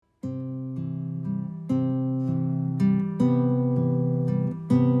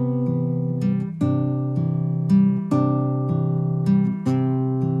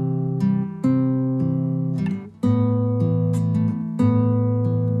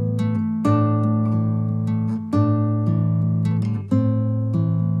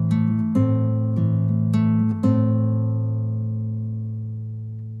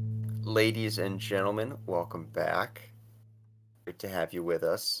Ladies and gentlemen, welcome back. Great to have you with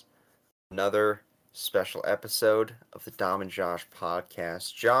us. Another special episode of the Dom and Josh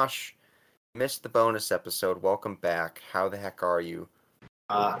podcast. Josh, missed the bonus episode. Welcome back. How the heck are you?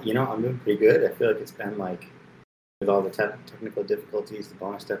 I'm doing pretty good. I feel like it's been with all the technical difficulties, the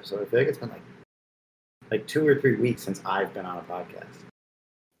bonus episode, I feel like it's been like 2 or 3 weeks since I've been on a podcast.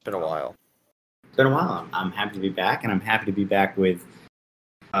 It's been a while. It's been a while. I'm happy to be back, and I'm happy to be back with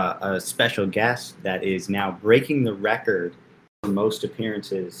a special guest that is now breaking the record for most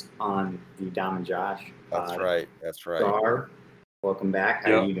appearances on the Dom and Josh. That's right. Gar, welcome back.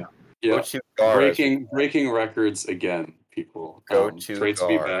 How are you doing? Yeah, Gar, breaking records again, people. Great to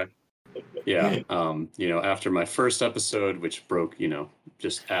be back. Yeah, after my first episode, which broke,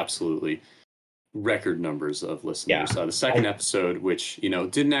 just absolutely record numbers of listeners. Yeah. The second episode, which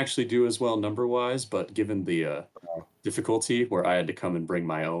didn't actually do as well number wise, but given the difficulty where I had to come and bring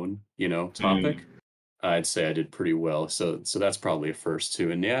my own topic, I'd say I did pretty well. So that's probably a first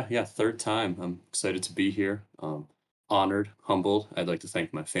too. And yeah, third time. I'm excited to be here. Honored, humbled. I'd like to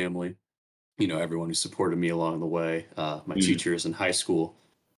thank my family, everyone who supported me along the way, my teachers in high school,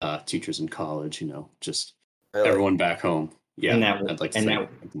 teachers in college, just everyone back home. Yeah, I'd like to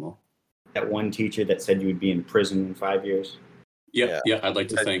thank them all. That one teacher that said you would be in prison in 5 years. Yeah. I'd like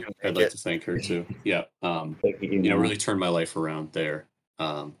to thank her too. Yeah. Really turned my life around there.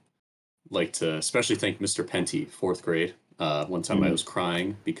 Like to especially thank Mr. Penty, 4th grade. One time I was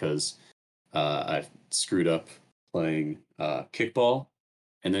crying because I screwed up playing kickball,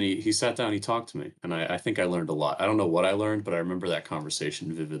 and then he sat down, he talked to me, and I think I learned a lot. I don't know what I learned, but I remember that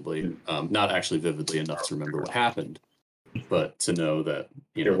conversation vividly. Not actually vividly enough to remember what happened, but to know that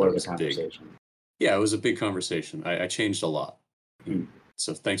there was a conversation. It was a big conversation. I changed a lot.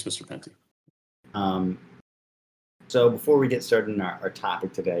 So thanks, Mr. Penty. So before we get started on our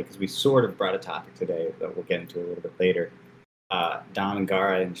topic today, because we sort of brought a topic today that we'll get into a little bit later. Dom and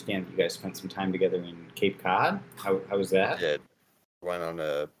Gar, I understand that you guys spent some time together in Cape Cod. How was that? I did. Went on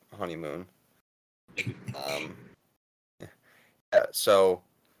a honeymoon. So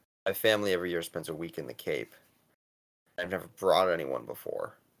my family every year spends a week in the Cape. I've never brought anyone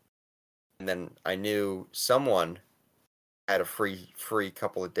before. And then I knew someone had a free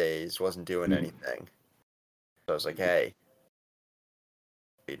couple of days, wasn't doing anything. So I was like, hey,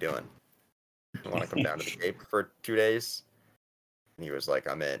 what are you doing? You want to come down to the Cape for 2 days? And he was like,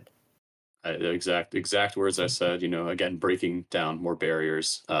 I'm in. Exact words I said, again, breaking down more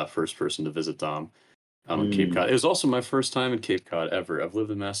barriers, first person to visit Dom on Cape Cod. It was also my first time in Cape Cod ever. I've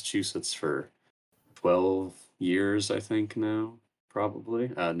lived in Massachusetts for 12 years, I think now,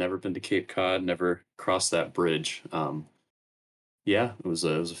 probably. Never been to Cape Cod, never crossed that bridge. It was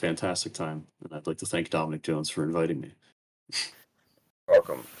a fantastic time, and I'd like to thank Dominic Jones for inviting me.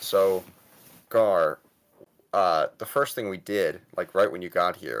 Welcome. So, Gar, the first thing we did, right when you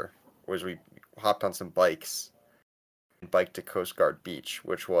got here, was we hopped on some bikes and biked to Coast Guard Beach,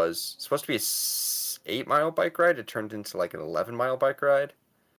 which was supposed to be a 8-mile bike ride. It turned into an 11-mile bike ride.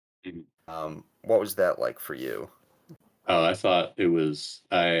 What was that like for you? Oh, I thought it was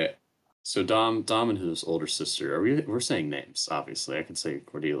So Dom and his older sister. We're saying names? Obviously, I can say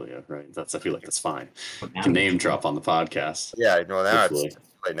Cordelia, right? I feel like that's fine. You can name drop on the podcast. Yeah, I know that. It's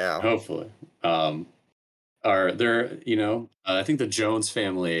right now. Hopefully, are there? I think the Jones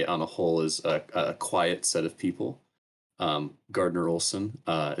family on a whole is a quiet set of people. Gardner Olson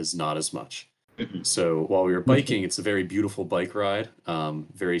is not as much. So while we were biking, it's a very beautiful bike ride,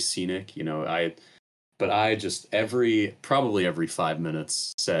 very scenic. I just probably every 5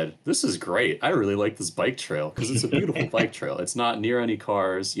 minutes said, this is great. I really like this bike trail because it's a beautiful bike trail. It's not near any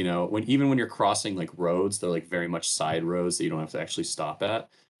cars, even when you're crossing roads, they're very much side roads that you don't have to actually stop at.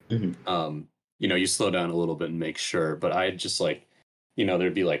 You slow down a little bit and make sure, but I just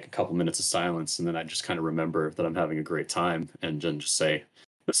there'd be a couple minutes of silence, and then I just kind of remember that I'm having a great time and then just say,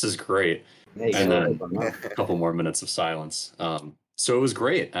 this is great. And then a couple more minutes of silence. So it was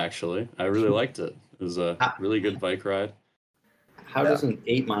great, actually. I really liked it. It was a really good bike ride. How does an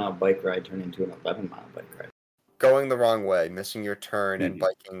 8-mile bike ride turn into an 11-mile bike ride? Going the wrong way, missing your turn, and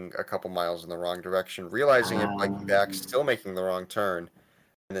biking a couple miles in the wrong direction, realizing it, biking back, still making the wrong turn,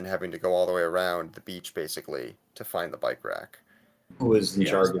 and then having to go all the way around the beach, basically, to find the bike rack. Who was in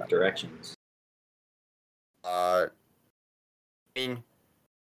charge of directions?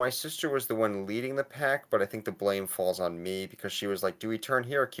 My sister was the one leading the pack, but I think the blame falls on me because she was like, do we turn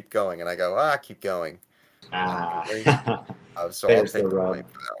here or keep going? And I go, keep going. So I'll take the blame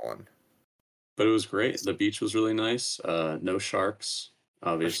for that one. But it was great. The beach was really nice. No sharks,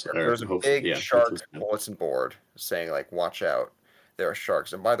 obviously. There was a big shark bulletin board saying, watch out. there are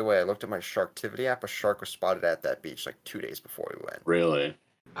sharks. And by the way, I looked at my Sharktivity app. A shark was spotted at that beach like 2 days before we went. Really?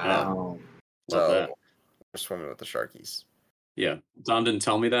 Yeah. Oh, Love that. So we're swimming with the sharkies. Yeah. Dom didn't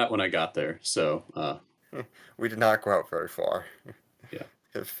tell me that when I got there. So, We did not go out very far. Yeah.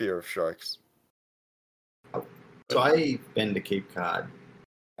 The fear of sharks. so I've been to Cape Cod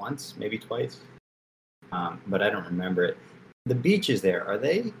once, maybe twice, but I don't remember it. The beaches there are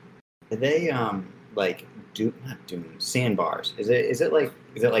they like not dunes, sandbars? Is it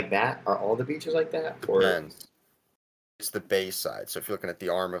like that? Are all the beaches like that? Or Depends. It's the bay side. So if you're looking at the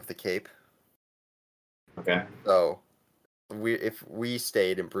arm of the cape, okay, so if we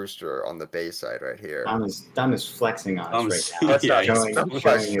stayed in Brewster on the bay side right here. Dom is flexing on Dom us is- right now. That's not yeah, showing, he's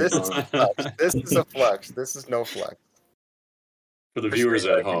flex. showing This his is own. a flex. This is a flex. This is no flex. for the For viewers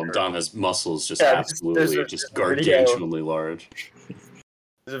sure, at home, sure. Dom has muscles just Yeah, absolutely there's just a video. gargantuanly large.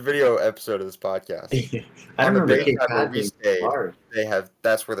 There's a video episode of this podcast. I On the remember bay Cape side where Cod we being stayed, large.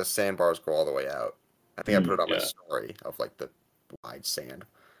 that's where the sandbars go all the way out. I think I put it on my Yeah. story of like the wide sand.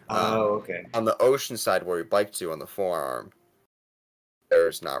 Oh, okay. On the ocean side where we biked to on the forearm,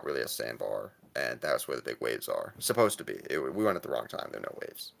 there's not really a sandbar, and that's where the big waves are. Supposed to be. We went at the wrong time. There are no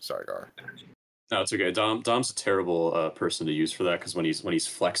waves. Sorry, Gar. No, it's okay. Dom's a terrible person to use for that because when he's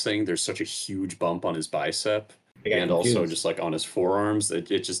flexing, there's such a huge bump on his bicep I got and also confused. just like on his forearms. It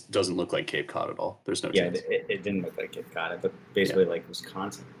just doesn't look like Cape Cod at all. There's no Yeah, chance. it didn't look like Cape Cod. It looked basically like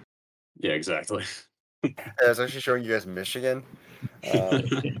Wisconsin. Yeah, exactly. I was actually showing you guys Michigan.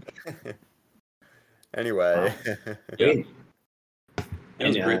 Anyway. Great. It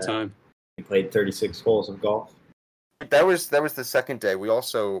was a And, great time. We played 36 holes of golf. That was the second day. We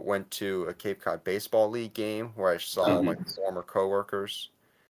also went to a Cape Cod Baseball League game where I saw Mhm. my former coworkers.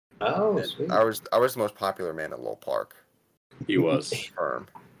 Oh, And sweet. I was the most popular man at Lowell Park. He was. Firm.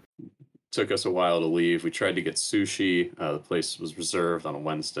 Took us a while to leave. We tried to get sushi. The place was reserved on a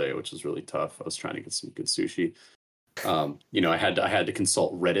Wednesday, which was really tough. I was trying to get some good sushi. I had to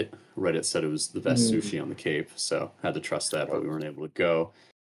consult Reddit. Reddit said it was the best sushi on the Cape, so had to trust that, but we weren't able to go.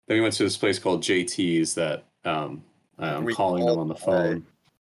 Then we went to this place called JT's that I'm We calling them called on the today. phone.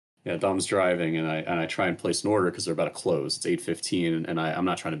 Yeah, Dom's driving, and I try and place an order because they're about to close. It's 8:15, and I'm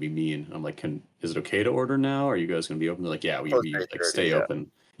not trying to be mean. I'm like, is it okay to order now? Are you guys going to be open? They're like, yeah, we Close like 8:30, stay yeah. open.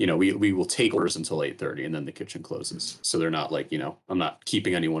 We will take orders until 8:30, and then the kitchen closes. So they're not like, I'm not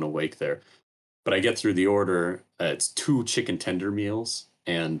keeping anyone awake there. But I get through the order. It's 2 chicken tender meals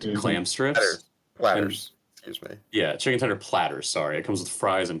and clam strips. Platters. Excuse me. Yeah, chicken tender platters. Sorry, it comes with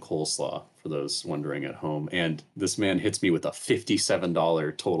fries and coleslaw for those wondering at home. And this man hits me with a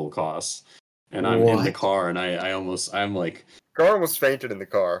 $57 total cost, and I'm in the What? car, and I'm like, Gar almost fainted in the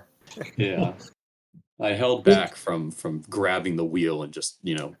car. yeah. I held back from grabbing the wheel and just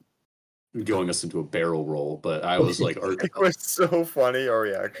going us into a barrel roll, but I was like, It was so funny, our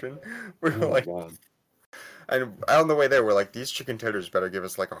reaction. We were oh my like, God. and on the way there, we're like, these chicken tenders better give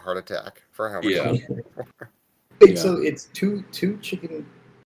us like a heart attack for how much. Yeah. Wait, Yeah. so it's two chicken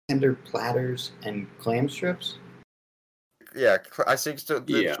tender platters and clam strips? Yeah, I think so.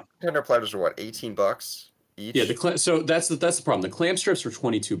 The Yeah. chicken tender platters are what, $18 each? Yeah, so that's the problem. The clam strips were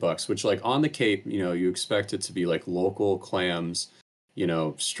 $22, which like on the Cape, you expect it to be like local clams,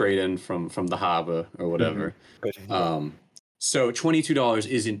 straight in from the harbor or whatever. So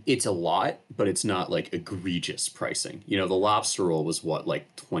 $22 it's a lot, but it's not like egregious pricing. The lobster roll was what,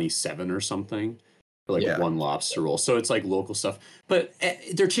 like 27 or something for like Yeah. one lobster roll. So it's like local stuff, but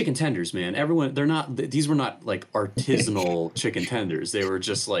they're chicken tenders, man. These were not like artisanal chicken tenders. They were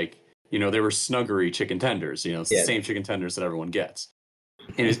just like, they were snuggery chicken tenders. It's the same chicken tenders that everyone gets.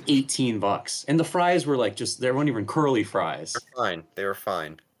 And it's $18. And the fries were like they weren't even curly fries. They're fine. They were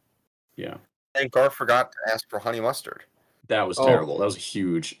fine. Yeah. And Gar forgot to ask for honey mustard. That was Oh. terrible. That was a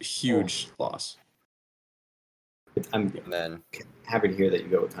huge loss. I'm And then happy to hear that you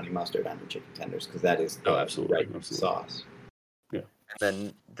go with honey mustard on your chicken tenders because that is the Absolutely, right absolutely. sauce. and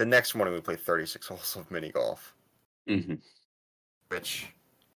then the next morning we played 36 holes of mini golf, hmm which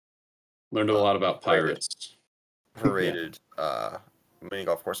Learned a lot about Rated. pirates. overrated mini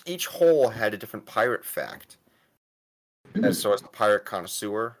golf course. Each hole had a different pirate fact. And so as a pirate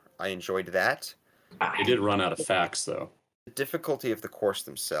connoisseur, I enjoyed that. They did run out of facts, though. The difficulty of the course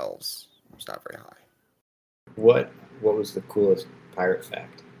themselves was not very high. What was the coolest pirate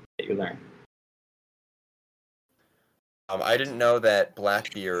fact that you learned? I didn't know that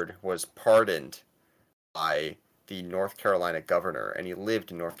Blackbeard was pardoned by the North Carolina governor, and he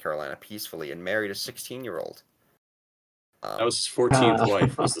lived in North Carolina peacefully and married a 16-year-old. That was his 14th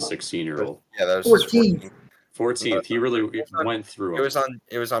wife, was the 16-year-old. Yeah, that was 14. 14th. He really went through It them.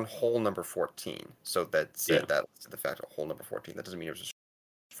 was on hole number 14. So that said that's the fact of hole number 14. That doesn't mean it was his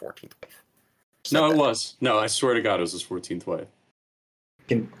 14th wife. No, it was. No, I swear to God, it was his 14th wife.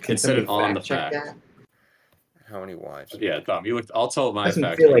 Can It said it somebody on the check fact. that? How many wives? Yeah, Tom, you looked. I'll tell my Doesn't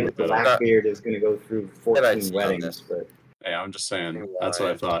fact. feel you like look that up. Blackbeard is going to go through 14 on weddings, this. but Hey, I'm just saying. Many That's what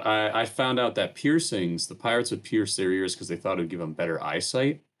I wives. thought. I found out that piercings, the pirates would pierce their ears because they thought it would give them better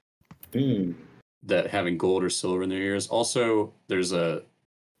eyesight. That having gold or silver in their ears. Also,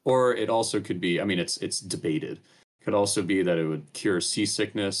 or it also could be. I mean, it's debated. Could also be that it would cure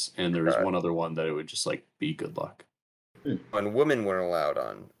seasickness, and there was one other one that it would just like be good luck. And women weren't allowed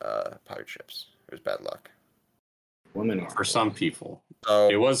on pirate ships. It was bad luck. women are For some people, So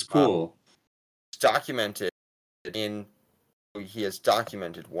it was cool. it's documented he has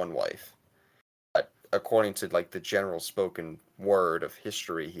documented one wife. But according to like the general spoken word of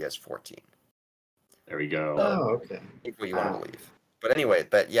history, he has 14. There we go. Oh, okay. Take what you want to believe. But anyway,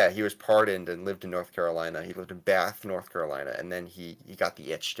 he was pardoned and lived in North Carolina. He lived in Bath, North Carolina, and then he got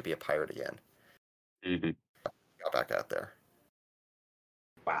the itch to be a pirate again. Mm-hmm. Got back out there.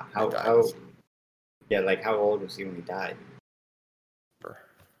 Wow. How How old was he when he died?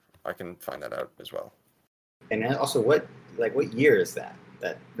 I can find that out as well. And then also, what year is that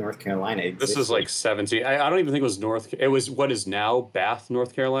North Carolina existed? This was like 17. I don't even think it was It was what is now Bath,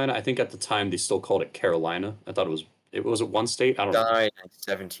 North Carolina. I think at the time they still called it Carolina. I thought it was one state. I don't know. Died in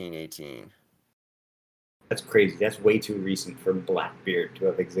 1718. That's crazy. That's way too recent for Blackbeard to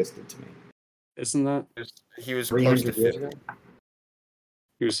have existed to me. Isn't that? He was close to 300 years 50. ago?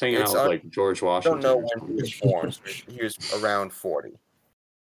 He was hanging out with like George I Washington. don't know when he was born. So he was around 40.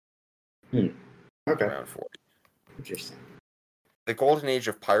 Okay. Around 40. Interesting. The golden age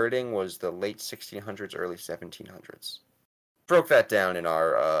of pirating was the late 1600s, early 1700s. Broke that down in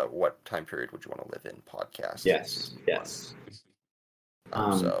our "What Time Period Would You Want to Live In" podcast. Yes.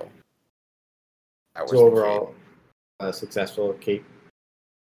 So that was So overall, successful Cape.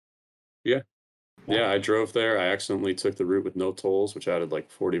 Yeah, I drove there. I accidentally took the route with no tolls, which added like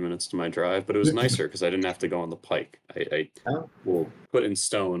 40 minutes to my drive, but it was nicer because I didn't have to go on the pike. I will put in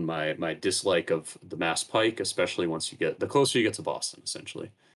stone my dislike of the Mass Pike, especially once the closer you get to Boston, essentially,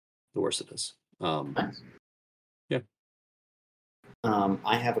 the worse it is. Nice. Yeah.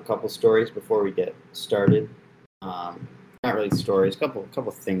 I have a couple stories before we get started. Not really stories, couple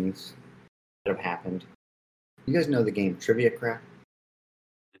things that have happened. You guys know the game Trivia Crack?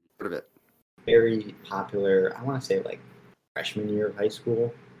 Heard of it. Very popular. I want to say like freshman year of high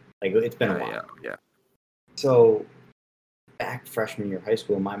school. Like it's been a while. Yeah. So back freshman year of high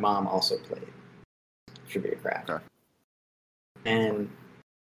school, my mom also played Trivia Crack. Okay. And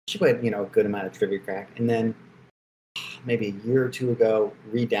she played, a good amount of Trivia Crack. And then maybe a year or two ago,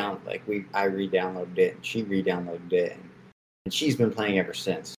 I re-downloaded it and she re-downloaded it. And she's been playing ever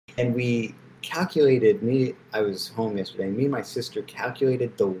since. And we calculated, I was home yesterday, me and my sister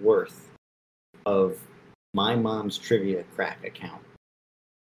calculated the worth of my mom's Trivia Crack account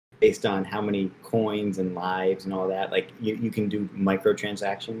based on how many coins and lives and all that. Like you can do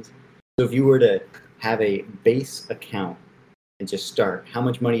microtransactions. So if you were to have a base account and just start, how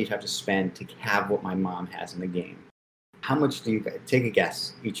much money you'd have to spend to have what my mom has in the game? How much do you guys take a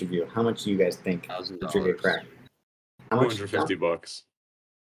guess, each of you? How much do you guys think the Trivia Crack? How much? $250.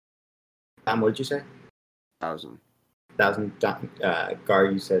 Tom, what did you say? 1,000. 1,000. Gar,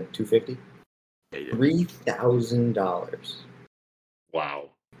 you said $250. $3,000. Wow.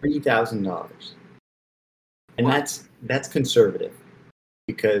 $3,000. And that's conservative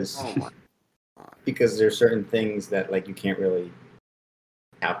because because there's certain things that like you can't really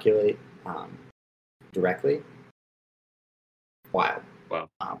calculate directly. Wow.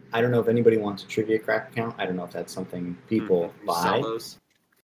 I don't know if anybody wants a Trivia Crack account. I don't know if that's something people buy. Sell those.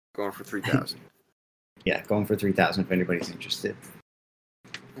 Going for 3,000. Yeah, going for 3,000 if anybody's interested.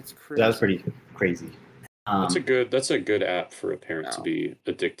 That's crazy. That was pretty crazy. That's a good app for a parent to be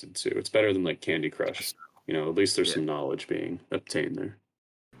addicted to. It's better than like Candy Crush. At least there's some knowledge being obtained there.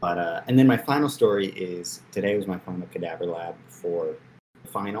 But and then my final story is today was my final cadaver lab for the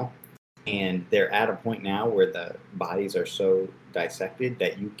final, and they're at a point now where the bodies are so dissected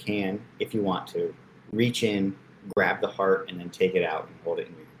that you can, if you want to, reach in, grab the heart, and then take it out and hold it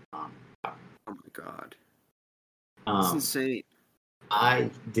in your palm. Oh my god. That's insane. I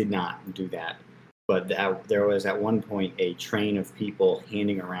did not do that, but there was at one point a train of people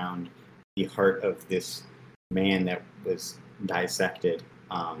handing around the heart of this man that was dissected.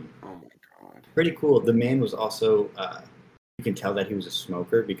 Oh my god. Pretty cool. The man was also, you can tell that he was a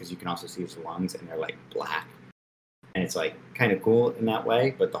smoker because you can also see his lungs and they're like black. And it's like kind of cool in that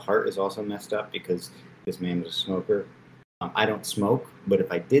way, but the heart is also messed up because This man was a smoker. I don't smoke, but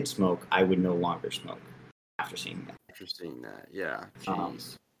if I did smoke, I would no longer smoke after seeing that. After seeing that, yeah. Um,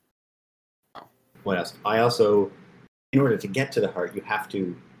 Jeez. What else? I also, in order to get to the heart, you have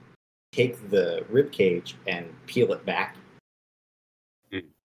to take the rib cage and peel it back. Mm.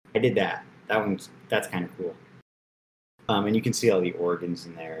 I did that. That's kind of cool. And you can see all the organs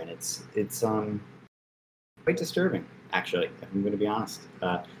in there, and it's quite disturbing, actually, if I'm going to be honest.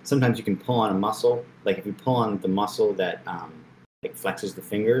 Sometimes you can pull on a muscle, like if you pull on the muscle that like flexes the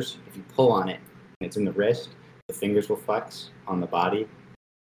fingers, if you pull on it and it's in the wrist, the fingers will flex on the body.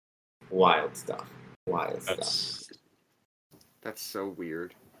 Wild stuff. Stuff. That's so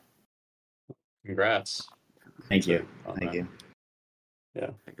weird. Congrats. Thank you. on Thank that. you. Yeah.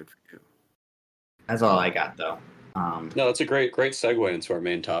 Good for you. That's all I got, though. No, it's a great segue into our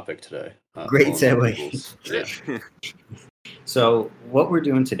main topic today. Great pulling segue. Yeah. So what we're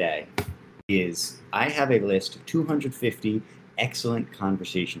doing today is I have a list of 250 excellent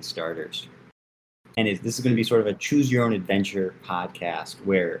conversation starters. And this is going to be sort of a choose your own adventure podcast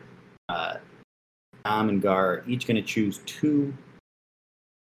where Tom and Gar are each going to choose two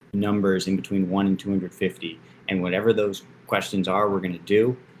numbers in between 1 and 250. And whatever those questions are, we're going to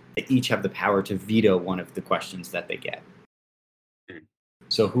do. They each have the power to veto one of the questions that they get.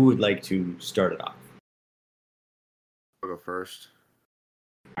 So who would like to start it off? I'll go first.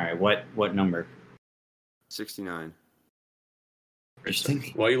 All right, what number? 69.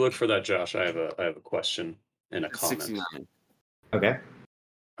 Interesting. While you look for that, Josh, I have a question and a comment. 69. Okay.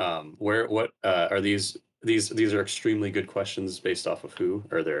 What are these? These are extremely good questions based off of who?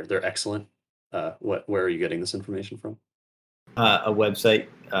 Or they're excellent. Where are you getting this information from? A website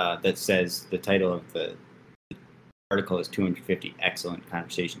that says the title of the article is 250 excellent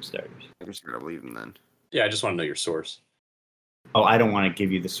conversation starters. I just gotta believe them then. Yeah, I just want to know your source. Oh, I don't want to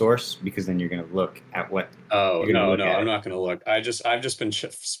give you the source because then you're going to look at what. Oh You're gonna no, look no, at I'm it. not going to look. I've just been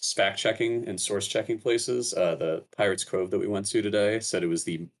fact checking and source checking places. The Pirates Cove that we went to today said it was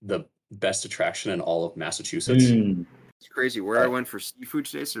the best attraction in all of Massachusetts. It's crazy. Where I went for seafood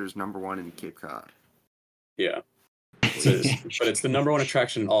today, so there's #1 in Cape Cod. Yeah. But it's the #1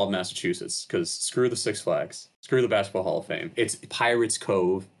 attraction in all of Massachusetts because screw the Six Flags, screw the Basketball Hall of Fame. It's Pirates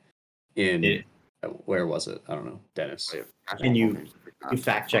Cove in where was it? I don't know, Dennis. And you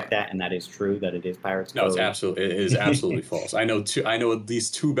fact check that, and that is true that it is Pirates No, Cove. it is absolutely false. I know at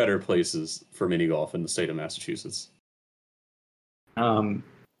least two better places for mini golf in the state of Massachusetts. So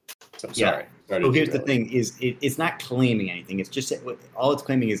Yeah. sorry. So here's the thing: it's not claiming anything. It's just all it's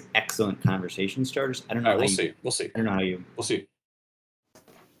claiming is excellent conversation starters. I don't know. All right, we'll see. I don't know how you. We'll see.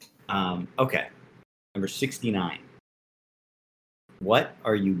 Okay. Number 69. What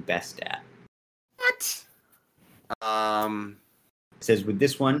are you best at? What? It says with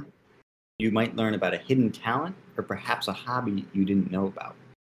this one, you might learn about a hidden talent or perhaps a hobby you didn't know about.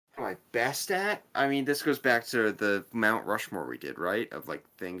 What am I best at? I mean, this goes back to the Mount Rushmore we did, right? Of like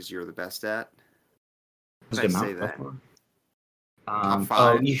things you're the best at. Was Did it I say Mount that? Rushmore? Top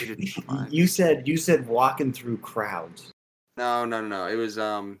five. Oh, We did top five. you said walking through crowds. No. It was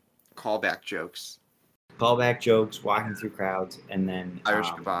callback jokes. Callback jokes, walking through crowds, and then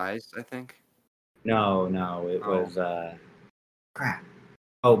Irish goodbyes, I think. No, it was crap.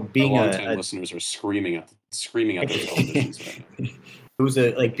 Oh, being long-time listeners are screaming at their televisions right now. It was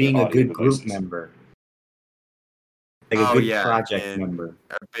being a good group member, like a good project member.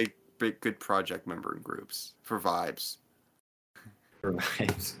 A big good project member in groups for vibes. For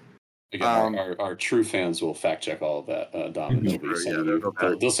vibes. Again, our true fans will fact check all of that, Dom, and they'll be sending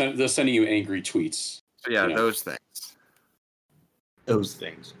you. They'll send you angry tweets. So yeah, those things. Those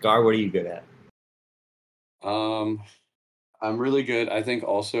things. Gar, what are you good at? I'm really good. I think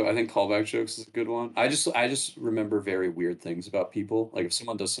callback jokes is a good one. I just remember very weird things about people. Like if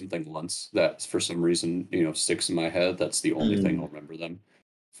someone does something once that for some reason, sticks in my head, that's the only thing I'll remember them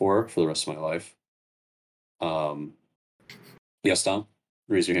for the rest of my life. Yes, Tom?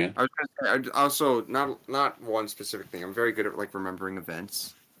 Raise your hand. I was gonna say, also not one specific thing. I'm very good at like remembering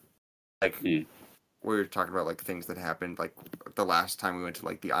events. Like we were talking about like things that happened like the last time we went to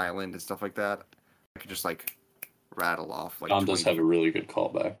like the island and stuff like that. I could just like rattle off like Tom does have a really good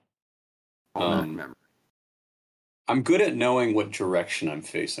callback. Memory. I'm good at knowing what direction I'm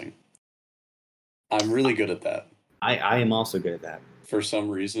facing. I'm really good at that. I am also good at that. For some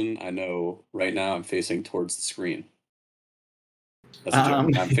reason, I know right now I'm facing towards the screen. That's a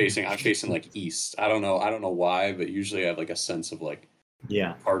joke. I'm facing like east. I don't know why, but usually I have like a sense of like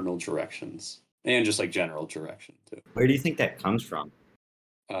cardinal directions and just like general direction too. Where do you think that comes from?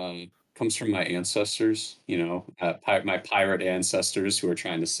 Comes from my ancestors, my pirate ancestors who are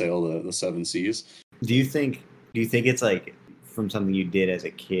trying to sail the seven seas. Do you think it's like from something you did as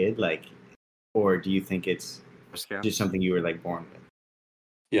a kid, like, or do you think it's Scouts? just something you were like born with?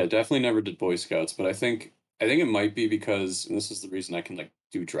 Yeah, definitely never did Boy Scouts, but I think it might be because, and this is the reason I can like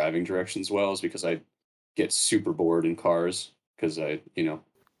do driving directions well, is because I get super bored in cars because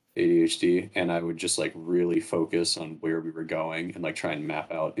ADHD, and I would just like really focus on where we were going and like try and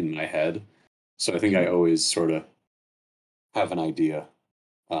map out in my head. So I think I always sort of have an idea.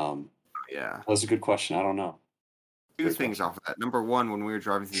 Um, Yeah. that's a good question. I don't know. Two Great things question. off of that. Number one, when we were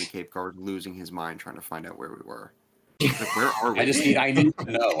driving through the Cape Guard, losing his mind trying to find out where we were. Like, where are we? I need to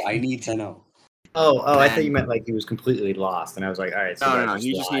know. I need to know. Oh, I thought Then- you meant like he was completely lost, and I was like, all right, so No. guys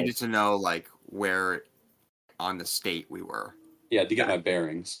He just lied. needed to know like where on the state we were. Yeah, to get my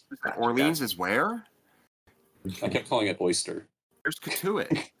bearings. Gotcha, Orleans is where? I kept calling it Oyster. There's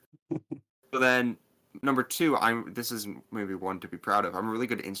Katuitt. So then, number two, this is maybe one to be proud of. I'm a really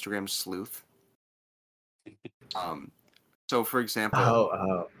good Instagram sleuth. So for example,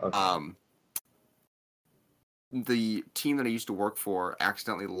 okay. the team that I used to work for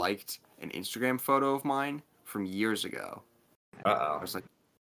accidentally liked an Instagram photo of mine from years ago. I was like,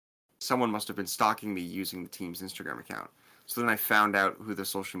 someone must have been stalking me using the team's Instagram account. So then I found out who the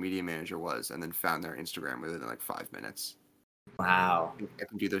social media manager was, and then found their Instagram within like 5 minutes. Wow. I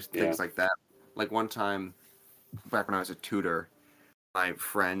can do those things like that. Like one time, back when I was a tutor, my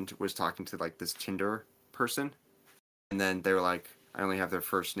friend was talking to like this Tinder person, and then they were like, I only have their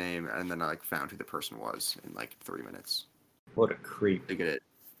first name, and then I like found who the person was in like 3 minutes. What a creep. To get it.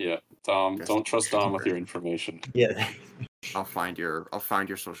 Yeah, Dom. Guess Don't trust Dom with Tinder. your information. Yeah. I'll find your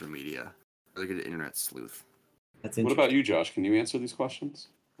social media. Really good internet sleuth. That's What interesting. about you, Josh? Can you answer these questions?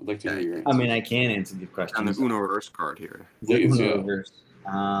 I'd like to hear your answer. I mean, I can answer these questions. On the Uno reverse card here. The Please, Uno yeah. reverse.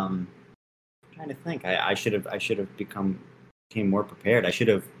 Trying to think. I should have became more prepared. I should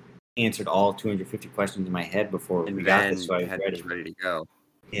have answered all 250 questions in my head before we got this, so I was ready. Ready to go.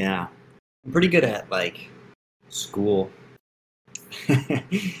 Yeah, I'm pretty good at like school.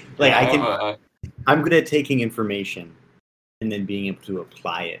 Like I'm good at taking information and then being able to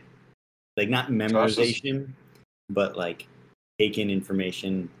apply it. Like not memorization, but like taking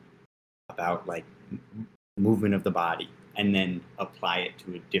information about like movement of the body and then apply it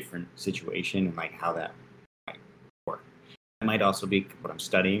to a different situation and like how that might work. It might also be what I'm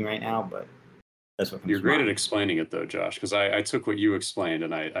studying right now, but that's what comes You're to great at mind. explaining it though, Josh, because I took what you explained,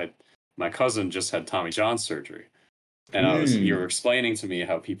 and my cousin just had Tommy John surgery, and you were explaining to me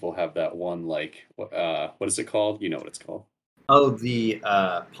how people have that one like what is it called? You know what it's called? Oh, the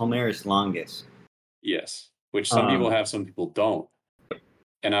palmaris longus. Yes, which some people have, some people don't.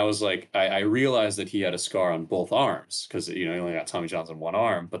 And I was like, I realized that he had a scar on both arms because he only got Tommy John's on one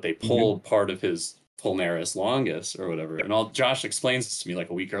arm, but they pulled part of his palmaris longus or whatever. And Josh explains this to me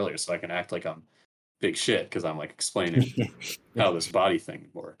like a week earlier, so I can act like I'm big shit because I'm like explaining how this body thing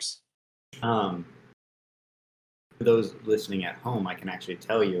works. For those listening at home, I can actually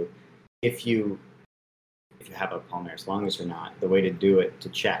tell you if you have a palmaris longus or not. The way to do it to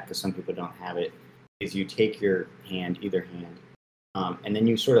check, because some people don't have it, is you take your hand, either hand, and then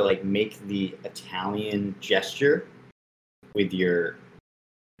you sort of like make the Italian gesture with your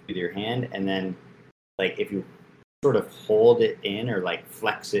hand, and then like if you sort of hold it in or like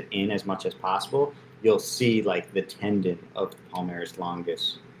flex it in as much as possible, you'll see like the tendon of the palmaris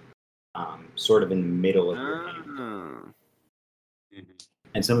longus sort of in the middle of your hand.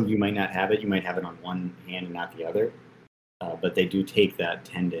 And some of you might not have it. You might have it on one hand and not the other. But they do take that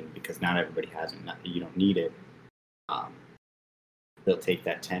tendon because not everybody has it. You don't need it. They'll take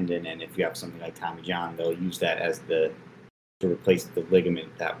that tendon, and if you have something like Tommy John, they'll use that as to replace the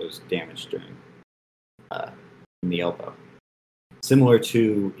ligament that was damaged during in the elbow. Similar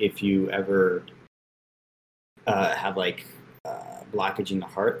to if you ever have like blockage in the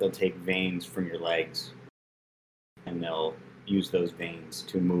heart, they'll take veins from your legs, and they'll use those veins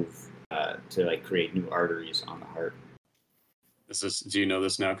to move to like create new arteries on the heart. Do you know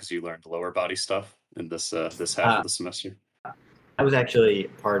this now because you learned lower body stuff in this half of the semester? I was actually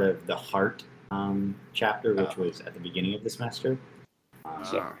part of the heart chapter, which was at the beginning of the semester.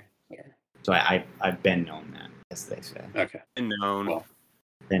 Sorry. So I've been known that, as they say. Okay. Known.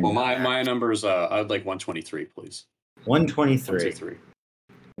 Well, my numbers. I'd like 123, please. 123. 123.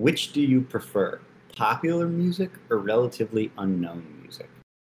 Which do you prefer, popular music or relatively unknown music?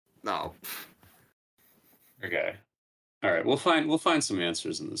 No. Okay. All right. We'll find some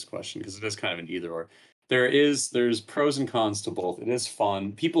answers in this question because it is kind of an either or. There's pros and cons to both. It is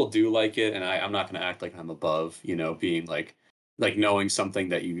fun. People do like it, and I'm not going to act like I'm above, being like knowing something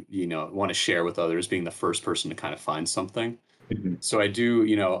that you want to share with others, being the first person to kind of find something. Mm-hmm. So I do,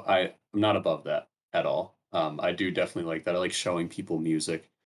 I'm not above that. at all. I do definitely like that. I like showing people music.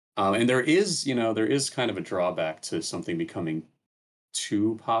 And there is kind of a drawback to something becoming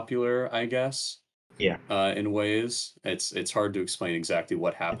too popular, I guess. Yeah. In ways, it's hard to explain exactly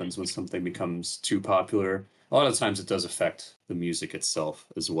what happens when something becomes too popular. A lot of times, it does affect the music itself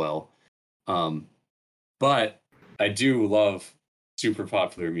as well. Um, but I do love super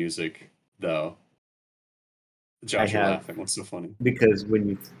popular music, though. I Josh, you're have, laughing. What's so funny? because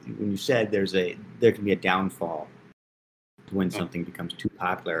when you said there can be a downfall when Oh, something becomes too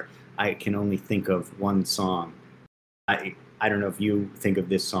popular, I can only think of one song. I don't know if you think of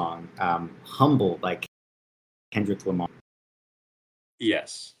this song, "Humble" by Kendrick Lamar.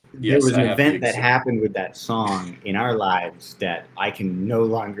 yes, There yes, was I an have the event that exact. happened with that song in our lives that I can no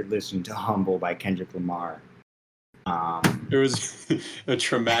longer listen to "Humble" by Kendrick Lamar. There was a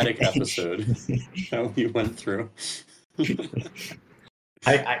traumatic episode that we went through.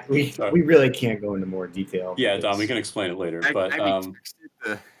 Sorry. We really can't go into more detail Yeah, Dom, we because can explain it later, but I be texted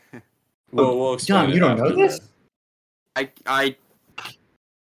the. we'll explain Dom, you it don't know after this? the. I I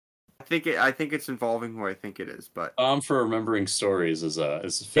think it's involving who I think it is, but Dom for remembering stories is Yeah,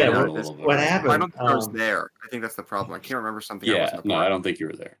 failing a this. little bit what right now. I happened? don't think I was there. I think that's the problem. I can't remember something I Yeah, wasn't a no, part I of. don't think you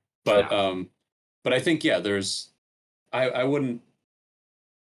were there, but No. but I think yeah, there's I wouldn't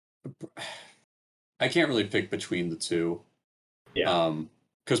I can't really pick between the two. Yeah.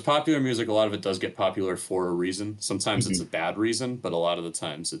 Because popular music, a lot of it does get popular for a reason. Sometimes it's Mhm. a bad reason, but a lot of the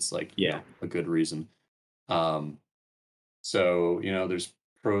times it's like, Yeah. a good reason. Um, so, there's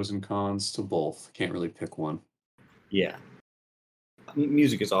pros and cons to both. Can't really pick one. Yeah.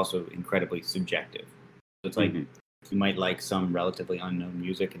 Music is also incredibly subjective. It's like Hmm. you might like some relatively unknown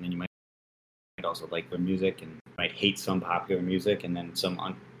music, and then you might also like their music, and you might hate some popular music, and then some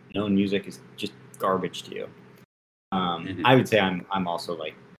unknown music is just garbage to you. Hmm. I would say I'm also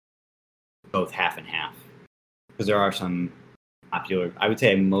like both half and half, because there are some popular. I would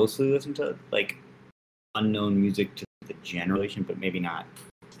say I mostly listen to like unknown music to the generation, but maybe not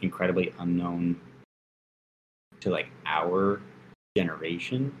incredibly unknown to like our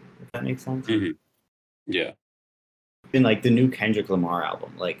generation, if that makes sense. Hmm. Yeah. In like the new Kendrick Lamar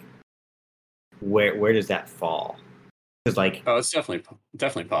album, like where does that fall? Because like Oh, it's definitely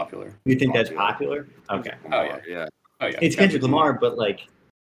popular. you think that's Popular. popular? Okay, Oh yeah. Yeah. Oh yeah. it's Kendrick Lamar, but like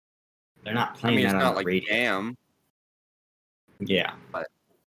they're not I playing mean, that it's on not the like radio. Damn, Yeah, but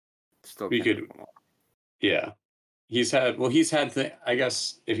still We Kendrick could. Lamar. Yeah. He's had I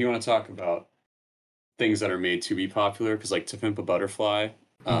guess if you want to talk about things that are made to be popular, because like To Pimp a Butterfly,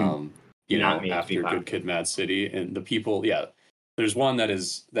 Mhm. um, Not made to be after Good popular. Kid, Mad City, and the people, yeah, there's one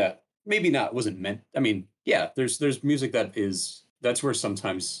that maybe not wasn't meant. I mean, yeah, there's music that's where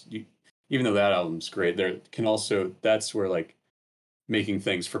sometimes even though that album's great, there can also that's where like making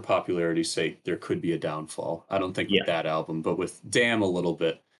things for popularity's sake, there could be a downfall. I don't think with Yeah, that album, but with Damn a little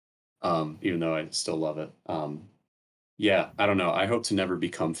bit, even though I still love it. Yeah, I don't know. I hope to never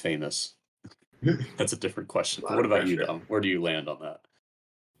become famous. That's a different question. a But lot what of about you, pressure. Dom? Where do you land on that?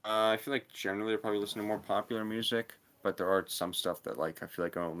 I feel like generally I probably listen to more popular music, but there are some stuff that like I feel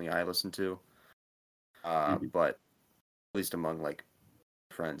like only I listen to. Mhm. But at least among like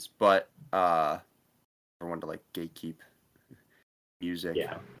friends. But I want to like gatekeep music.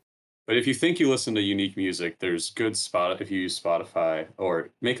 Yeah, But if you think you listen to unique music, there's good spot if you use Spotify or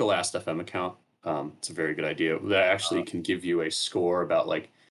make a Last FM account. It's a very good idea. That actually can give you a score about like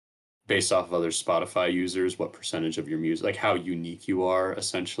based off of other Spotify users, what percentage of your music, like how unique you are,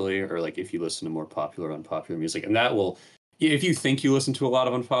 essentially, or like if you listen to more popular, unpopular music, and that will, if you think you listen to a lot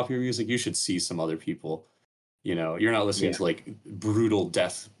of unpopular music, you should see some other people. You're not listening yeah. to like brutal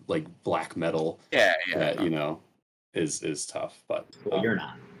death, like black metal Yeah, yeah, that no. is tough. But Well, you're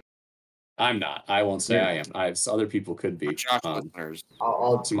not. I'm not. I won't say You're I not. am. Other people could For be. Josh listeners, Some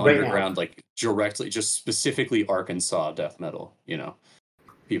Right now. underground, like directly, just specifically Arkansas death metal.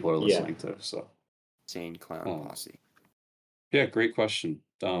 People are Yeah, listening to. So, insane clown um, posse. yeah, great question,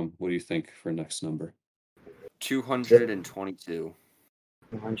 Dom. What do you think for next number? 222.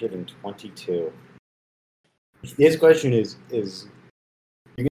 122. This question is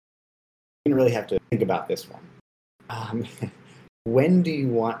you're gonna really have to think about this one. Um, when do you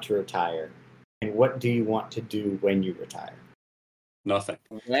want to retire, and what do you want to do when you retire? Nothing.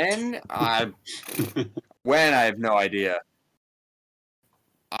 When I have no idea.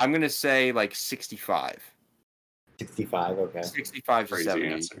 I'm gonna say like 65. 65. Okay, 65 to Crazy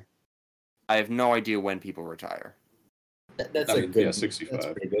 70. answer. I have no idea when people retire. that's I a mean, good. yeah, That's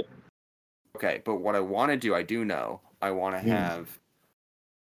 65. pretty good. Okay, but what I want to do, I do know. I want to Hmm. have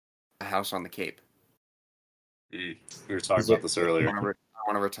a house on the Cape. We were talking Is about it? this I earlier. want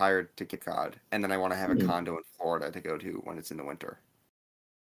want to retire to Cape Cod, and then I want to have a Hmm. condo in Florida to go to when it's in the winter.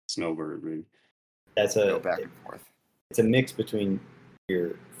 Snowbird, maybe. That's Go back and forth. it's a mix between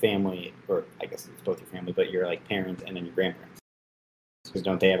your family, or I guess it's both your family, but your like parents and then your grandparents. Because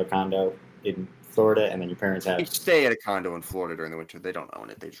don't they have a condo in Florida, and then your parents We have? stay at a condo in Florida during the winter. They don't own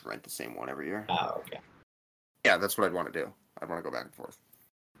it. They just rent the same one every year. Oh, okay. Yeah, that's what I'd want to do. I'd want to go back and forth.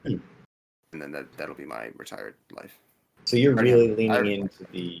 Hmm. And then that'll be my retired life. So you're Already really have- leaning already-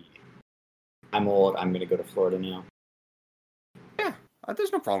 into I'm old. I'm going to go to Florida now. Yeah,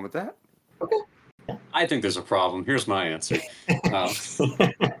 there's no problem with that. I think there's a problem. Here's my answer.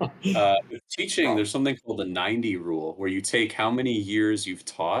 With teaching, there's something called the 90 rule, where you take how many years you've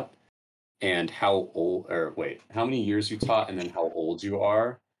taught and how many years you taught and then how old you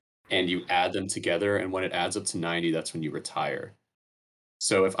are, and you add them together. And when it adds up to 90, that's when you retire.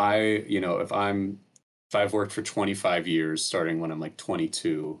 So if I've worked for 25 years, starting when I'm like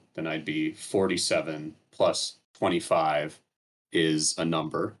 22, then I'd be 47 plus 25 is a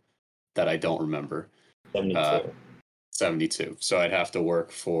number that I don't remember. 72. 72. So I'd have to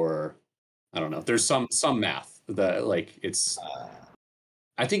work for, I don't know. There's some math that like it's.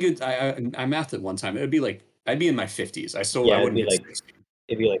 I think I mathed it one time. It'd be like I'd be in my 50s. I wouldn't be hit like 60.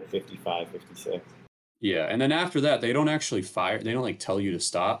 it'd be like 55, 56. Yeah, and then after that, they don't actually fire. They don't like tell you to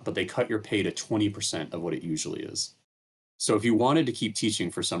stop, but they cut your pay to 20% of what it usually is. So if you wanted to keep teaching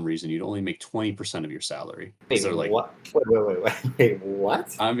for some reason, you'd only make 20% of your salary. Wait, They're like, what? Wait,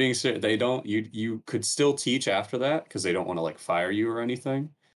 what? I'm being serious. They don't. You could still teach after that because they don't want to like fire you or anything,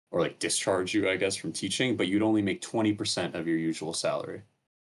 or like discharge you, I guess, from teaching. But you'd only make 20% of your usual salary.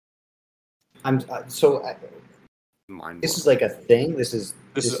 This is like a thing. This is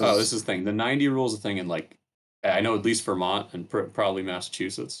this is the thing. The 90 rule is a thing in like I know at least Vermont and probably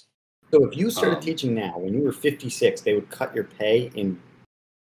Massachusetts. So if you started teaching now, when you were 56, they would cut your pay in.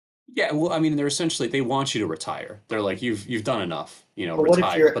 Yeah, well, I mean, they want you to retire. They're like, you've done enough, But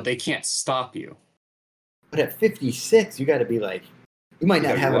retire. But they can't stop you. But at 56, you got to be like, you might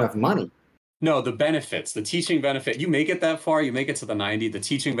not have enough money. No, the benefits, the teaching benefit, you make it that far, you make it to the 90, the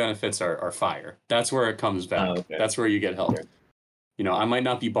teaching benefits are fire. That's where it comes back. Oh, okay. That's where you get help. Okay. I might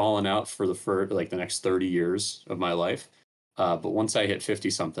not be balling out for the next 30 years of my life. But once I hit 50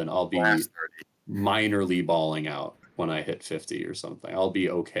 something, I'll be minorly balling out when I hit 50 or something. I'll be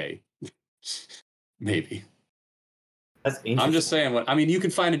okay. Maybe. That's interesting. I'm just saying you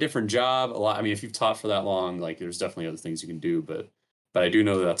can find a different job a lot. I mean, if you've taught for that long, like there's definitely other things you can do, but I do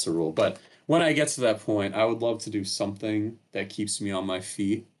know that's a rule. But when I get to that point, I would love to do something that keeps me on my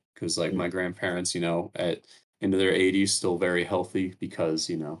feet because like my grandparents, into their 80s, still very healthy because,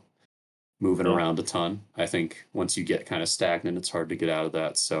 moving around a ton. I think once you get kind of stagnant, it's hard to get out of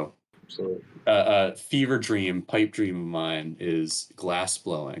that. So Absolutely. Fever dream, pipe dream of mine is glass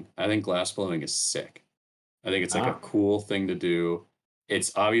blowing. I think glass blowing is sick. I think it's like a cool thing to do.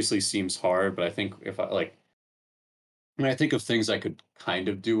 It's obviously seems hard, but I think when I think of things I could kind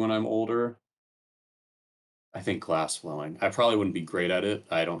of do when I'm older, I think glass blowing. I probably wouldn't be great at it.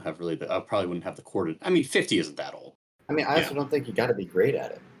 I probably wouldn't have the core. 50 isn't that old. I mean, I also don't think you got to be great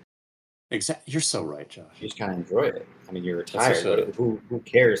at it. Exactly. You're so right, Josh. You just kind of enjoy it. I mean, you're retired. Who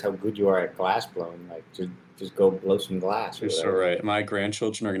cares how good you are at glass blowing? Like, just go blow some glass. You're so right. My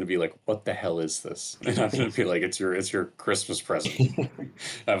grandchildren are going to be like, "What the hell is this?" And I'm going to be like, "It's your Christmas present.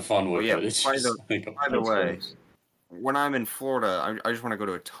 Have fun with it." By the way, when I'm in Florida, I just want to go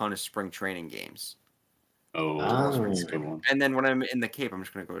to a ton of spring training games. That's a good one. And then when I'm in the Cape, I'm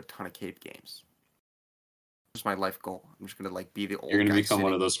just going to go to a ton of Cape games. That's my life goal. I'm just going to be the old guy. You're going to become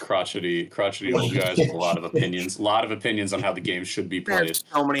one of those crotchety old guys with a lot of opinions. A lot of opinions on how the game should be played. I have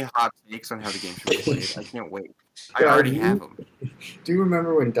so many hot takes on how the game should be played. I can't wait. I already have them. Do you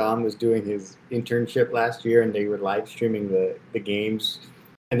remember when Dom was doing his internship last year and they were live streaming the games?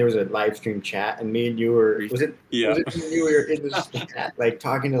 And there was a live stream chat, and me and you were. Was it you were in this chat,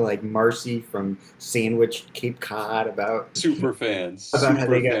 talking to Marcy from Sandwich Cape Cod about super fans.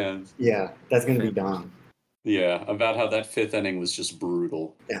 Yeah, that's gonna be Dom. Yeah, about how that fifth inning was just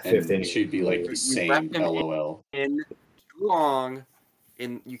brutal. That fifth inning. She'd be like, same LOL. In too long,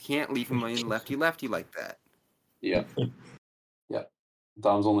 and you can't leave him in lefty like that. Yeah. Yeah.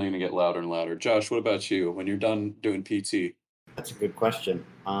 Dom's only gonna get louder and louder. Josh, what about you? When you're done doing PT? That's a good question.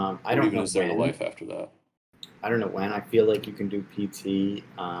 I don't know. Even is there a life after that? I don't know when. I feel like you can do PT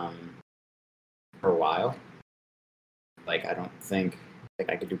for a while. I don't think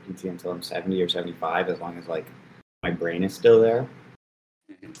I could do PT until I'm 70 or 75, as long as my brain is still there.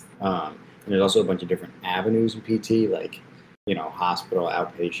 And there's also a bunch of different avenues in PT, hospital,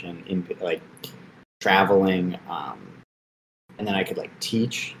 outpatient, traveling, and then I could like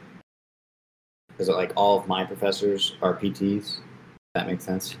teach because like all of my professors are PTs. If that makes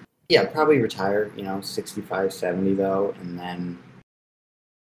sense. Yeah, probably retire. 65, 70 though, and then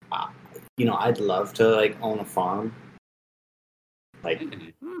I'd love to like own a farm, like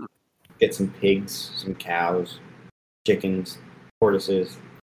get some pigs, some cows, chickens, tortoises.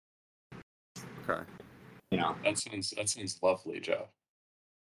 Okay. That sounds lovely, Joe.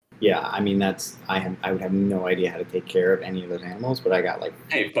 Yeah, I mean I would have no idea how to take care of any of those animals, but I got like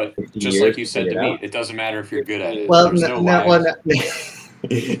Hey, but 50 just years like you to said figure to it me, out. it doesn't matter if you're good at it. Well, There's no, no well, lives. no,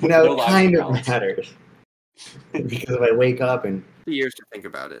 No it lives kind of balance. matters because if I wake up and 2 years to think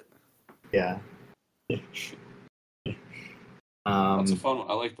about it. yeah, That's a fun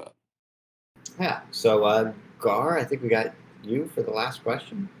one. I like that. yeah. So Gar, I think we got you for the last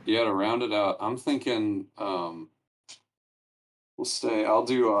question. Yeah, to round it out, I'm thinking I'll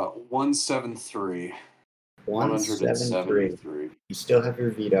do 173. 173. You still have your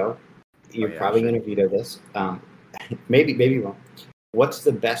veto. You're yeah, probably sure. going to veto this. Maybe you won't. What's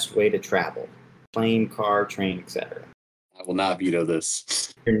the best way to travel? Plane, car, train, etc. I will not veto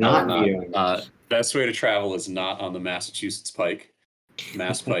this. You're I will not vetoing this. Best way to travel is not on the Massachusetts Pike.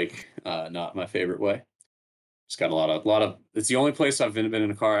 Mass Pike, not my favorite way. It's got a lot of. It's the only place I've been in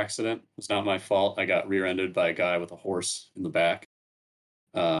a car accident. It's not my fault. I got rear-ended by a guy with a horse in the back.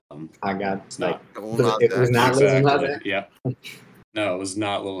 I got It's not. it was not Exactly. Lil Nas X. Yeah. No, it was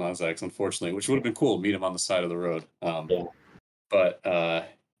not Lil Nas X, unfortunately, which would have been cool to meet him on the side of the road. Yeah. But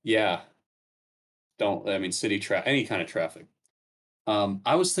yeah, city any kind of traffic.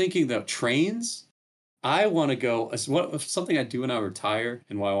 I was thinking though, trains. I want to go. Something I do when I retire,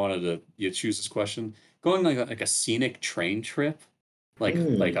 and why I wanted to choose this question. Going like a scenic train trip, like a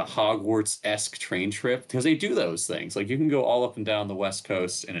Hogwarts-esque train trip, because they do those things. Like you can go all up and down the West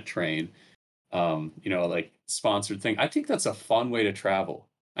Coast in a train. Like sponsored thing. I think that's a fun way to travel.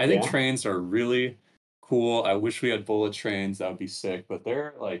 I think trains are really cool. I wish we had bullet trains. That would be sick. But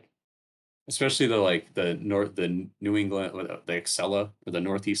they're like, especially the New England, the Excella or the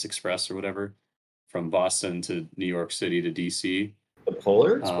Northeast Express or whatever, from Boston to New York City to DC. The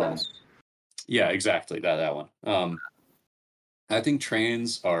Polar Express. Yeah, exactly that one. I think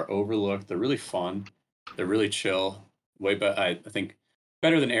trains are overlooked. They're really fun. They're really chill. I think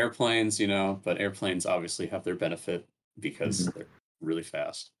better than airplanes, but airplanes obviously have their benefit because they're really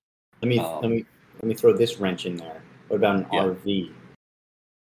fast. Let me throw this wrench in there. What about an RV?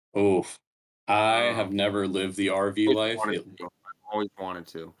 Oof. I have never lived the RV life. I've always wanted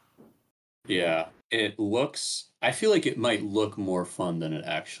to. Yeah, I feel like it might look more fun than it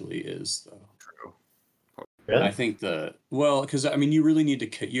actually is, though. True. Really? I think because you really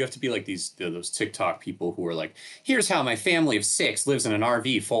need you have to be like those TikTok people who are like, here's how my family of 6 lives in an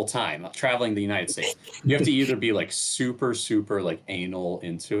RV full time, traveling the United States. You have to either be like super, super like anal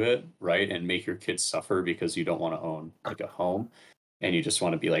into it, right? And make your kids suffer because you don't want to own like a home. And you just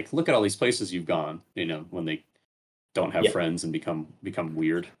want to be like, look at all these places you've gone, when they don't have friends and become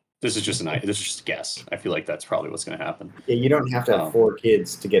weird. This is just a guess. I feel like that's probably what's going to happen. Yeah, you don't have to have 4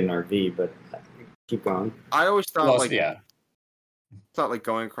 kids to get an RV, but keep going. I always thought thought like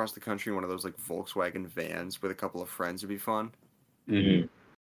going across the country in one of those like Volkswagen vans with a couple of friends would be fun. Mm-hmm.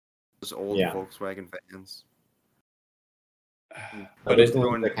 Those old Volkswagen vans. But it's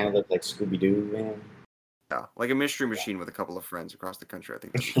going to kind of look like Scooby-Doo, man. Yeah, like a mystery machine with a couple of friends across the country. I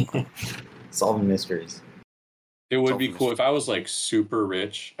think that'd be fun. Solving mysteries. It would be cool if I was like super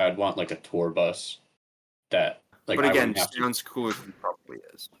rich. I'd want like a tour bus that like. But again, sounds cooler than it probably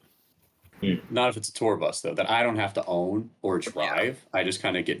is. Not if it's a tour bus though, that I don't have to own or drive. I just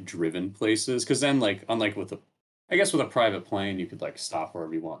kind of get driven places because then like unlike with a private plane you could like stop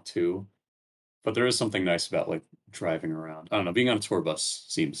wherever you want to, but there is something nice about like driving around. I don't know, being on a tour bus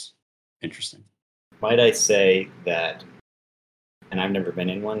seems interesting. Might I say that, and I've never been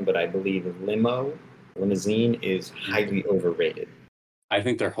in one, but I believe limousine is highly overrated. I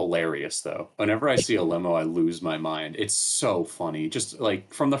think they're hilarious, though. Whenever I see a limo, I lose my mind. It's so funny. Just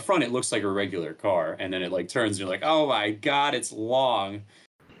like from the front, it looks like a regular car, and then it like turns, and you're like, "Oh my god, it's long!"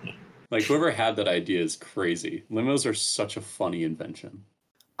 Like whoever had that idea is crazy. Limos are such a funny invention.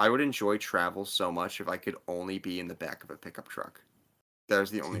 I would enjoy travel so much if I could only be in the back of a pickup truck. That was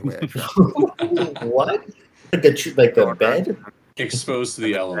the only way I travel. What? Like the bed? Exposed to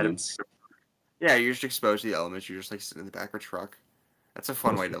the elements. Yeah, you're just exposed to the elements. You're just like sitting in the back of a truck. That's a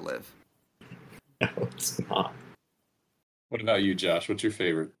fun way to live. No, it's not. What about you, Josh? What's your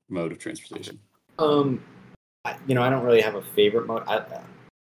favorite mode of transportation? I don't really have a favorite mode. I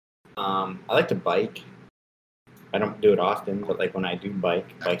like to bike. I don't do it often, but like when I do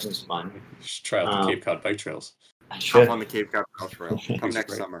biking is fun. Just try out the Cape Cod bike trails. I Hop should. on the Cape Cod Bell Trail. Come Things are next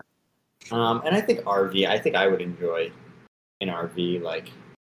great. summer. And I think RV. I think I would enjoy an RV, like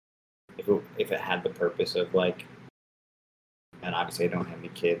if it had the purpose of like, and obviously I don't have any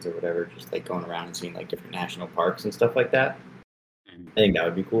kids or whatever, just like going around and seeing like different national parks and stuff like that. Mhm. I think that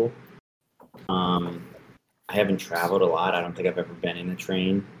would be cool. I haven't traveled a lot. I don't think I've ever been in a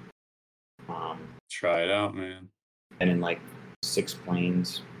train. Try it out, man. Been in like 6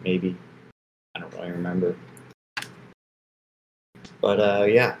 planes, maybe. I don't really remember. But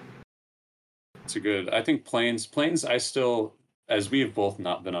yeah. It's a good. I think planes. I still, as we have both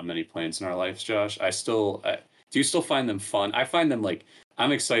not been on many planes in our lives, Josh. Do you still find them fun? I find them like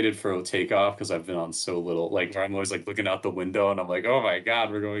I'm excited for a takeoff because I've been on so little. Like I'm always like looking out the window and I'm like, oh my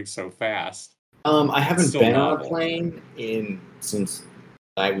god, we're going so fast. I It's haven't still been on a novel. plane since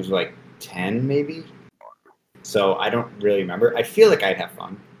I was like 10, maybe. So I don't really remember. I feel like I'd have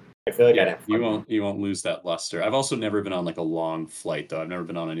fun. I feel like I'd Yeah, have fun. you won't lose that luster. I've also never been on like a long flight though. I've never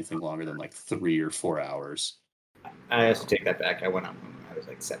been on anything longer than like 3 or 4 hours. I also take that back. I went on when I was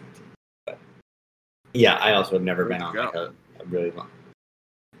like 17. But yeah, I also have never been on like a really long.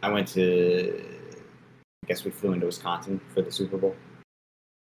 I went to. I guess we flew into Wisconsin for the Super Bowl.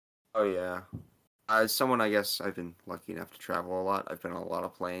 Oh yeah. As someone, I guess I've been lucky enough to travel a lot. I've been on a lot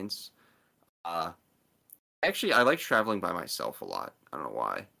of planes. Actually, I like traveling by myself a lot. I don't know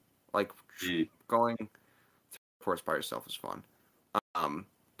why. Like going through airports by yourself is fun.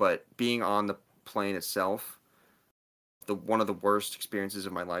 But being on the plane itself, one of the worst experiences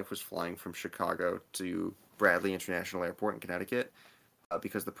of my life was flying from Chicago to Bradley International Airport in Connecticut.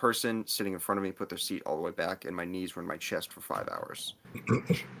 Because the person sitting in front of me put their seat all the way back, and my knees were in my chest for 5 hours.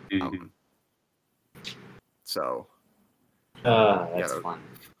 So That's fun.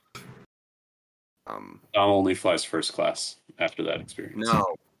 Dom only flies first class after that experience.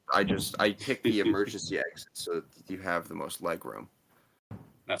 No, I pick the emergency exit so that you have the most leg room.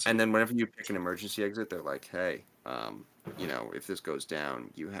 And then whenever you pick an emergency exit, they're like, hey, if this goes down,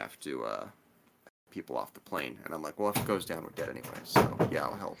 you have to people off the plane. And I'm like, well, if it goes down, we're dead anyway. So yeah,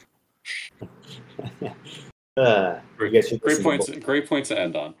 I'll help. Great point to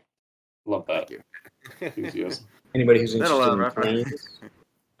end on. Love that. Thank you. Enthusiasm. Anybody who's interested in planes,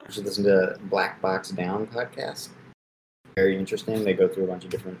 you should listen to Black Box Down podcast. Very interesting. They go through a bunch of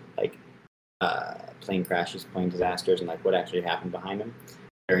different plane crashes, plane disasters, and like what actually happened behind them.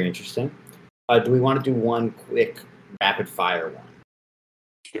 Very interesting. Do we want to do one quick rapid fire one?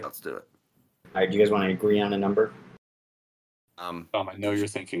 Sure. Let's do it. All right. Do you guys want to agree on a number? I know you're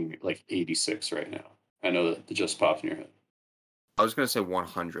thinking like 86 right now. I know that just popped in your head. I was going to say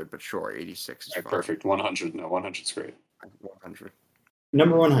 100, but sure, 86 is fine. Perfect. 100. No, 100's great. 100.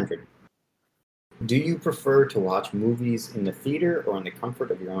 Number 100. Do you prefer to watch movies in the theater or in the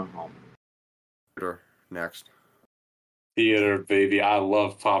comfort of your own home? Theater. Next. Theater, baby. I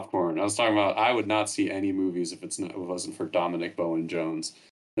love popcorn. I was talking about I would not see any movies if it wasn't for Dominic Bowen Jones.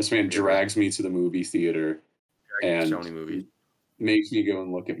 This man drags me to the movie theater and Sony movies. Makes me go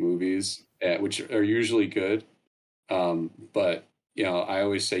and look at movies, which are usually good. But I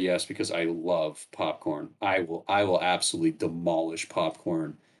always say yes because I love popcorn. I will absolutely demolish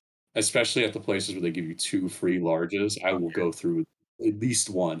popcorn, especially at the places where they give you 2 free larges. I will go through at least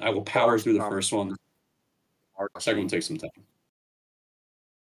one. I will power through the first one. Second one takes some time.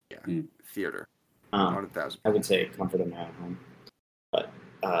 Yeah, theater. 100,000. I would say comfort of my own home. But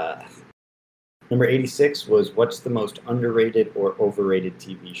number 86 was what's the most underrated or overrated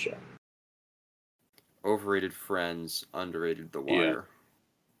TV show? Overrated Friends, underrated The Wire.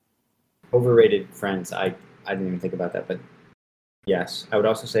 Yeah. Overrated Friends. I didn't even think about that, but yes, I would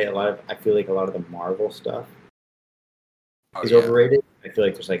also say I feel like a lot of the Marvel stuff is overrated. I feel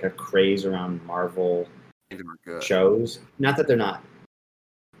like there's like a craze around Marvel shows. Not that they're bad,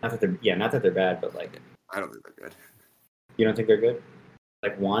 but like I don't think they're good. You don't think they're good?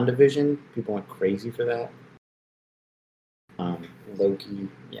 Like WandaVision, people went crazy for that. Loki,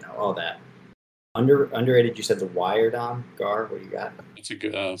 all that. Underrated. You said The Wire, Dom. Gar, what do you got? It's a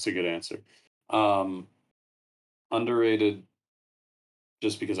good answer. Underrated,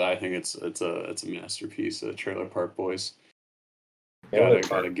 just because I think it's a masterpiece. Trailer Park Boys.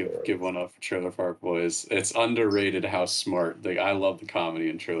 Gotta give one up for Trailer Park Boys. It's underrated how smart. I love the comedy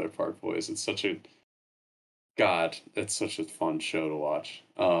in Trailer Park Boys. It's such a fun show to watch.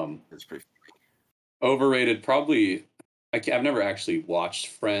 It's pretty funny. Overrated, probably. I've never actually watched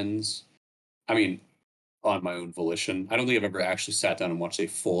Friends. I mean, on my own volition. I don't think I've ever actually sat down and watched a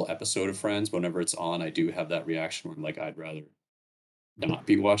full episode of Friends. But whenever it's on, I do have that reaction where I'm like, I'd rather not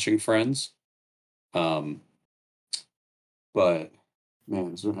be watching Friends. But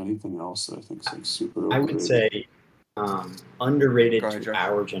man, is there anything else that I think is like super overrated? I would say underrated Go ahead, to Josh.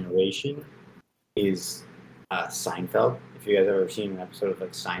 our generation is Seinfeld. If you guys have ever seen an episode of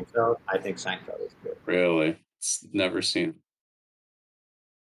like Seinfeld, I think Seinfeld is good. Really, it's never seen.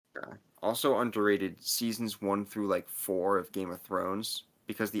 Also underrated seasons 1 through like 4 of Game of Thrones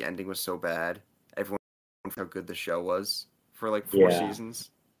because the ending was so bad. Everyone forgot how good the show was for like 4 Yeah.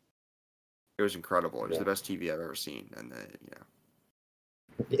 seasons. It was incredible. It was Yeah. the best TV I've ever seen, and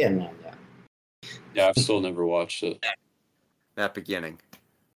Yeah, man, yeah. Yeah, I've still never watched it. that beginning.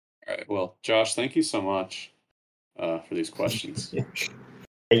 All right. Well, Josh, thank you so much for these questions.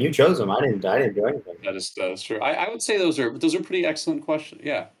 Hey, you chose them. I didn't do anything. That is true. I would say those are pretty excellent questions.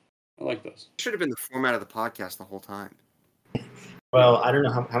 Yeah, I like those. Should have been the format of the podcast the whole time. Well, I don't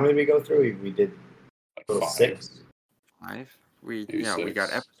know how many did we go through. We did Like total 5. 6. 5? We Maybe we got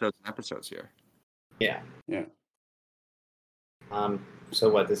 6. episodes and episodes here. Yeah. Yeah. So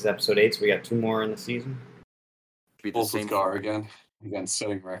what? This is episode 8. So we got 2 more in the season. Be the Both same with Gar format. again,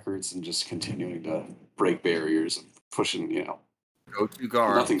 setting records and just continuing to break barriers and pushing. Go to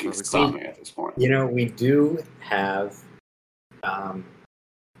Gar. Nothing can for the stop clock. me at this point. You know, we do have,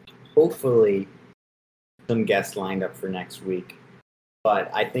 hopefully, some guests lined up for next week. But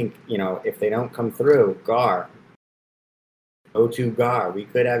I think, if they don't come through, Gar, go to Gar. We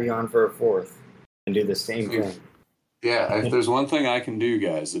could have you on for a 4th and do the same thing. Yeah, if there's one thing I can do,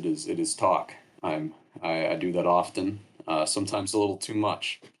 guys, it is talk. I do that often. Sometimes a little too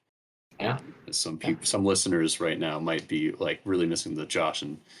much. Yeah. Some people, some listeners right now might be like really missing the Josh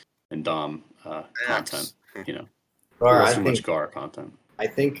and Dom content. A Gar, little too much Gar content. I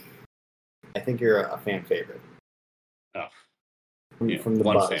think you're a fan favorite. Oh, From the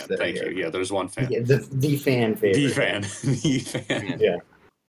one buzz fan. that I Thank you. hear. Yeah, there's one fan. Yeah, the fan favorite. The fan. The fan. Yeah.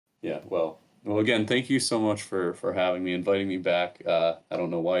 Yeah. Well, again, thank you so much for having me, inviting me back. I don't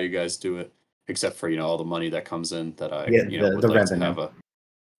know why you guys do it, except for all the money that comes in that I would the like revenue. to have a.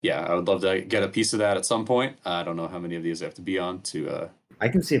 Yeah, I would love to get a piece of that at some point. I don't know how many of these I have to be on to. I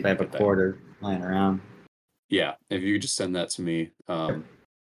can see if I have a get that. quarter lying around. Yeah, if you could just send that to me.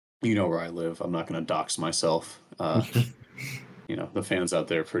 You know where I live. I'm not going to dox myself. The fans out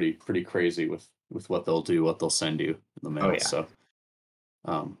there are pretty crazy with what they'll do, what they'll send you in the mail. Oh, yeah. So,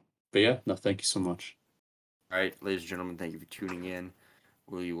 but yeah, no, thank you so much. All right, ladies and gentlemen, thank you for tuning in.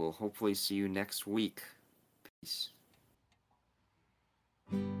 We will hopefully see you next week. Peace.